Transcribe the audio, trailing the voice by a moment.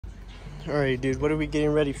Alright, dude, what are we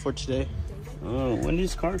getting ready for today?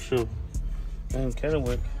 Wendy's car show in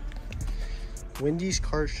Kennewick. Wendy's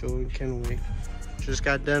car show in Kennewick. Just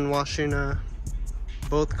got done washing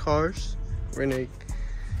both cars. We're gonna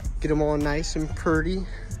get them all nice and pretty.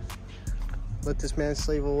 Let this man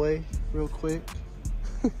slave away real quick.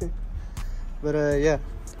 But yeah.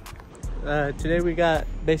 Today we got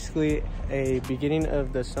basically a beginning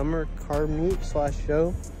of the summer car meet slash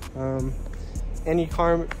show. Any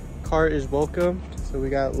car is welcome. So we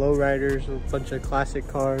got lowriders, a bunch of classic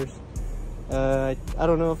cars. I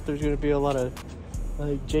don't know if there's gonna be a lot of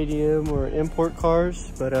like JDM or import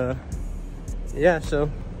cars, but yeah, so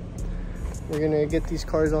we're gonna get these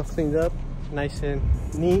cars all cleaned up nice and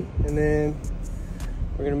neat, and then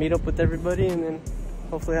we're gonna meet up with everybody and then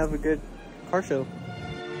hopefully have a good car show.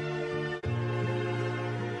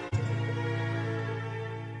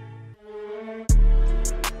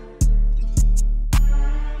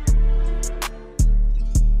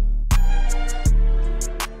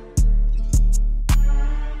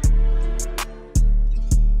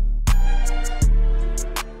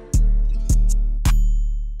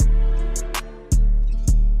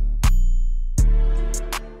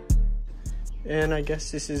 And I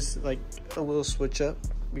guess this is like a little switch up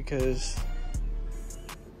because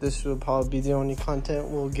this will probably be the only content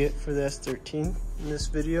we'll get for the S13 in this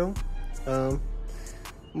video.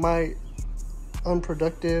 My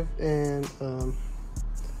unproductive and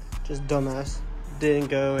just dumbass didn't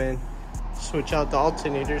go and switch out the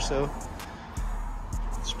alternator, so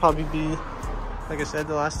this will probably be, like I said,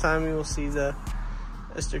 the last time we will see the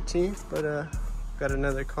S13. But got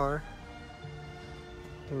another car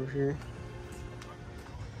over here.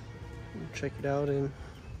 Check it out, and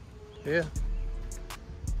yeah,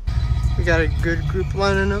 we got a good group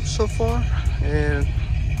lining up so far, and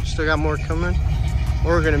still got more coming,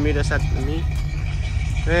 or gonna meet us at the meet.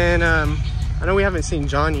 And I know we haven't seen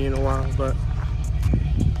Johnny in a while, but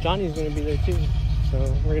Johnny's gonna be there too, so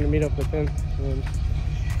we're gonna meet up with him. And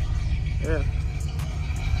yeah,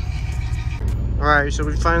 all right, so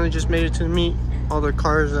we finally just made it to the meet. All the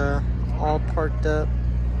cars all parked up.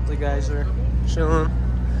 The guys are chilling.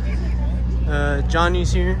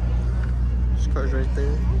 Johnny's here. His car's right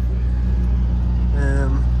there.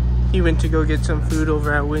 He went to go get some food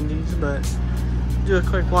over at Wendy's, but do a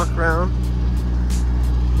quick walk around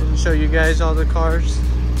and show you guys all the cars.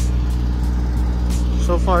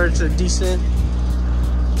 So far, it's a decent.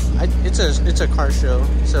 It's a car show,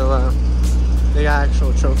 so they got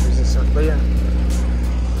actual trophies and stuff. But yeah,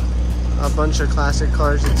 a bunch of classic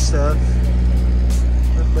cars and stuff.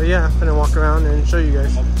 But yeah, I'm gonna walk around and show you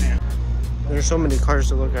guys. There's so many cars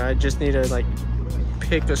to look at. I just need to like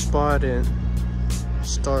pick a spot and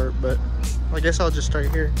start, but I guess I'll just start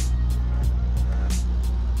here.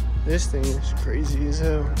 This thing is crazy as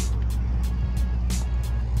hell.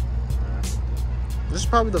 This is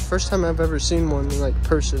probably the first time I've ever seen one in like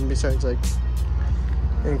person, besides like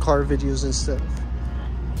in car videos and stuff.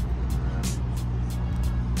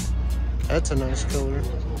 That's a nice color.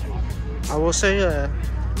 I will say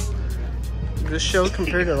this show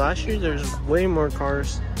compared to last year, there's way more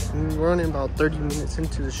cars. And we're only about 30 minutes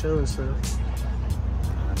into the show and stuff.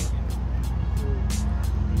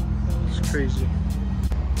 It's crazy.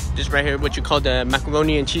 This right here, what you call the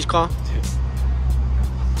macaroni and cheese car?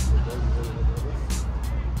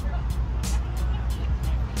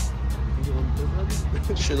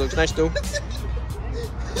 Shit looks nice though.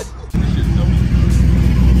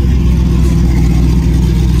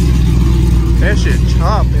 That shit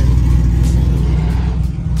chopping.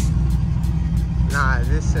 Nah,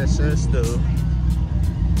 this SS though.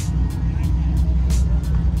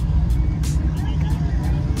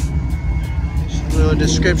 Just a little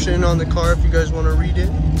description on the car if you guys want to read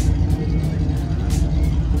it.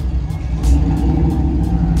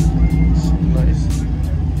 Nice.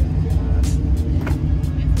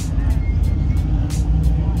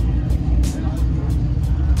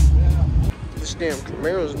 This damn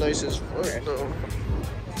Camaro's nice as fuck though.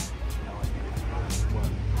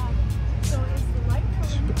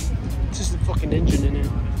 Just the fucking engine in it.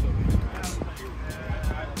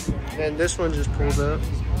 And this one just pulled up.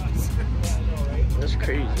 That's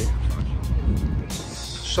crazy.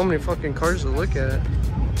 So many fucking cars to look at.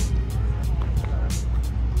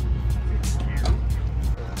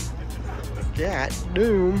 God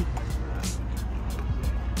damn.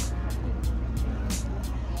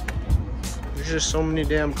 There's just so many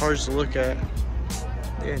damn cars to look at.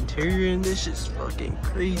 The interior in this is fucking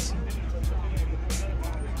crazy.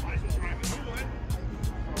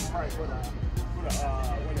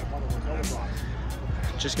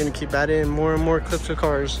 Just gonna keep adding more and more clips of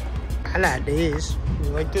cars. I like this. You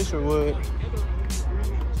like this or what?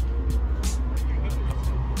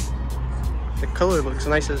 The color looks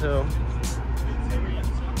nice as hell.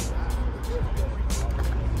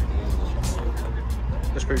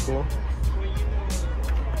 That's pretty cool.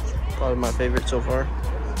 Probably my favorite so far.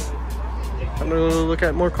 I'm gonna look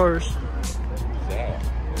at more cars. What's that?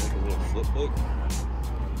 Like a little flip book?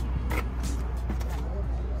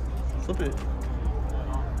 Flip it.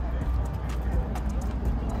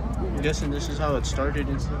 I'm guessing this is how it started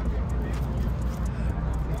and stuff.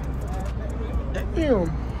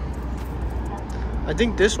 Damn. I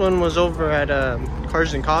think this one was over at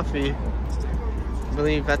Cars and Coffee. I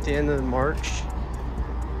believe at the end of March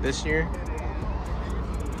this year.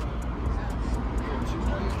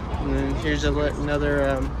 And then here's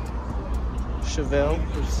another Chevelle.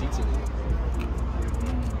 There's seats in it.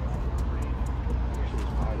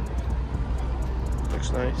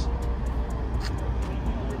 Looks nice.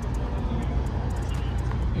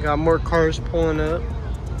 You got more cars pulling up.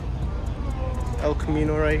 El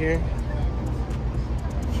Camino right here.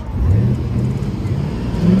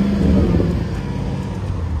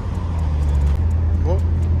 Oh,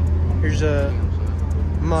 here's a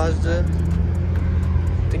Mazda.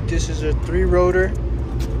 I think this is a 3-rotor.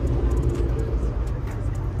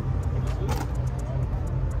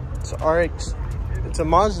 It's an RX. It's a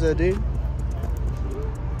Mazda, dude.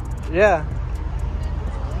 Yeah.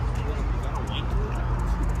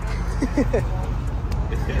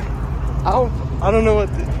 I don't know what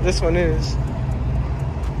this one is.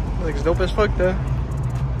 Looks dope as fuck though.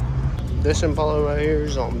 This Impala right here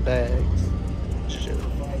is on bags. Shit.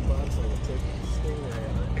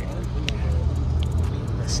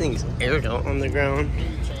 This thing's aired out on the ground.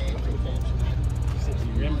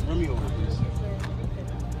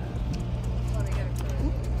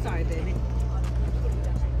 Sorry, baby.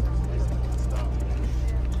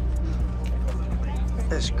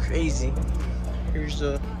 That's crazy. Here's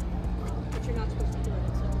the. But you're not supposed to do it.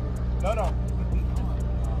 So. No.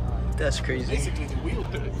 That's crazy. Basically, the wheel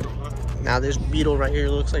did it. Now this Beetle right here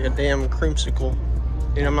looks like a damn creamsicle.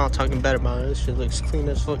 And I'm not talking bad about it. This shit looks clean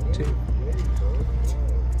as fuck too.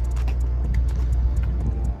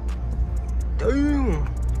 Damn.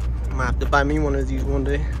 I'm gonna have to buy me one of these one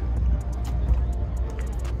day.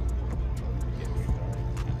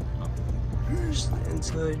 Here's the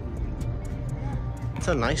inside. It's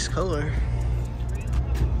a nice color.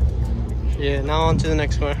 Yeah, now on to the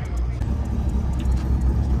next one.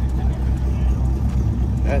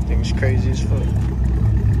 That thing's crazy as fuck.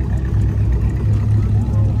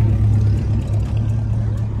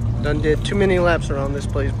 Done did too many laps around this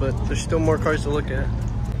place, but there's still more cars to look at.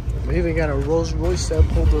 We even got a Rolls Royce that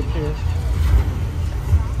pulled up here.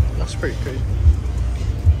 That's pretty crazy.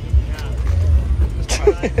 It's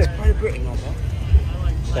quite a Britain, man.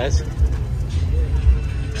 That's.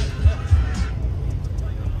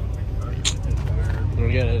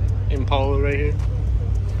 We got an Impala right here.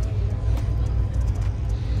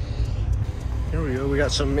 Here we go. We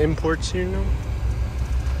got some imports here now.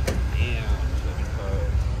 Damn.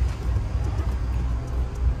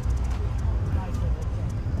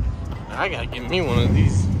 I gotta get me one of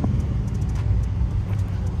these.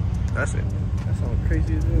 That's it. That sounds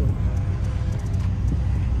crazy as hell.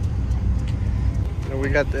 And we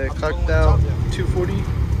got the cocked out 240.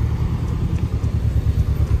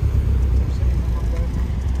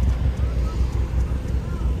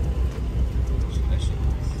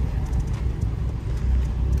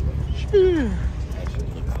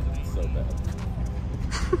 So bad.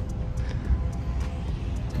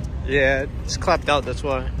 Yeah, it's clapped out, that's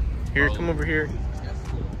why. Here, come over here.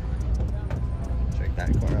 Check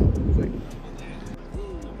that car out real quick.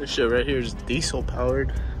 This shit right here is diesel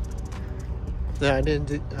powered. Yeah, I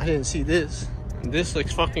didn't see this. This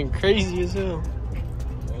looks fucking crazy as hell.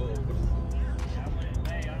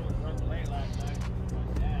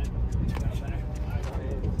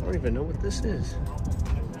 I don't even know what this is.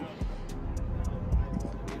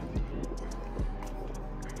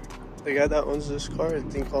 The guy that owns this car, I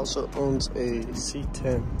think, also owns a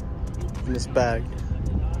C10 in this bag.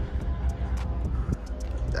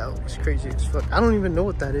 That looks crazy as fuck. I don't even know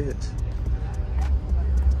what that is.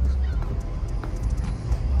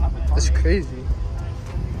 That's crazy.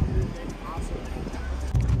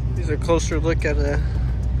 Here's a closer look at a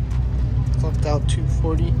flipped out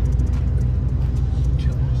 240.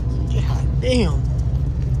 God damn.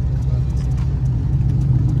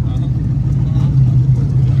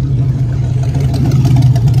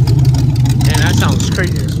 Sounds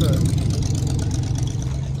crazy as fuck.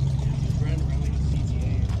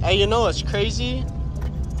 Hey, you know what's crazy?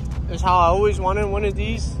 Is how I always wanted one of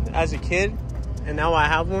these as a kid, and now I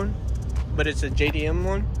have one. but it's a JDM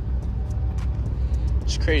one.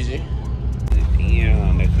 It's crazy.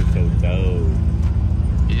 Damn, that's just so dope.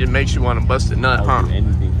 It just makes you want to bust a nut, I'll huh? do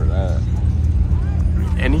anything for that.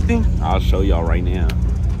 Anything? I'll show y'all right now.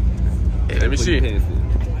 Hey, let me see.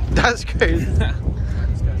 That's crazy.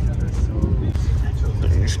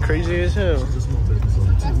 It's crazy as hell.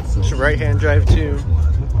 It's a right-hand drive too.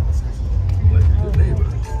 Good neighbor.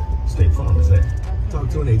 State Farm is there. Talk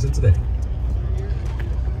to an agent today.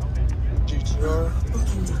 GTR.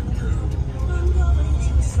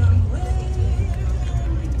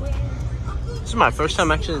 This is my first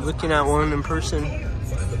time actually looking at one in person.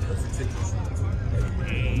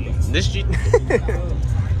 This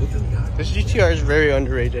this GTR is very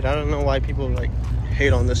underrated. I don't know why people like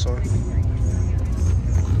hate on this one.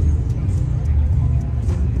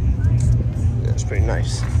 That's pretty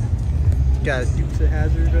nice. Got a Dukes of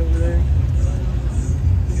Hazzard over there.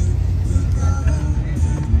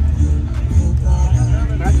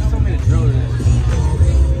 I just told me to drill that.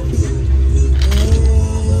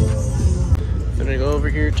 Gonna go over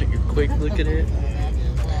here, take a quick look at it.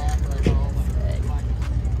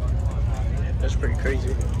 That's pretty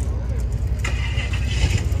crazy.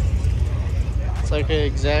 It's like an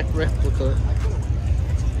exact replica.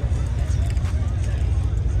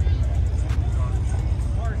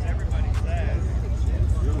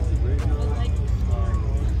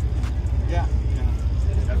 Yeah.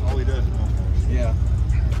 That's all he does. Yeah.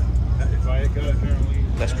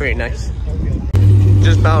 That's pretty nice.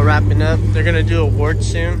 Just about wrapping up. They're gonna do awards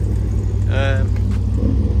soon.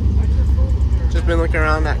 Just been looking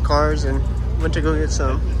around at cars and went to go get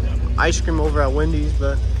some ice cream over at Wendy's,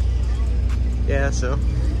 but yeah, so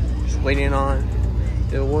just waiting on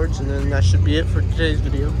the awards, and then that should be it for today's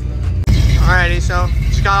video. Alrighty, so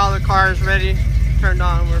just got all the cars ready, turned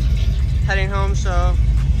on. We're heading home, so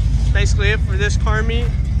that's basically it for this car meet.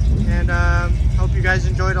 And hope you guys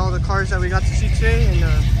enjoyed all the cars that we got to see today, and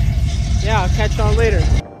yeah, I'll catch y'all later.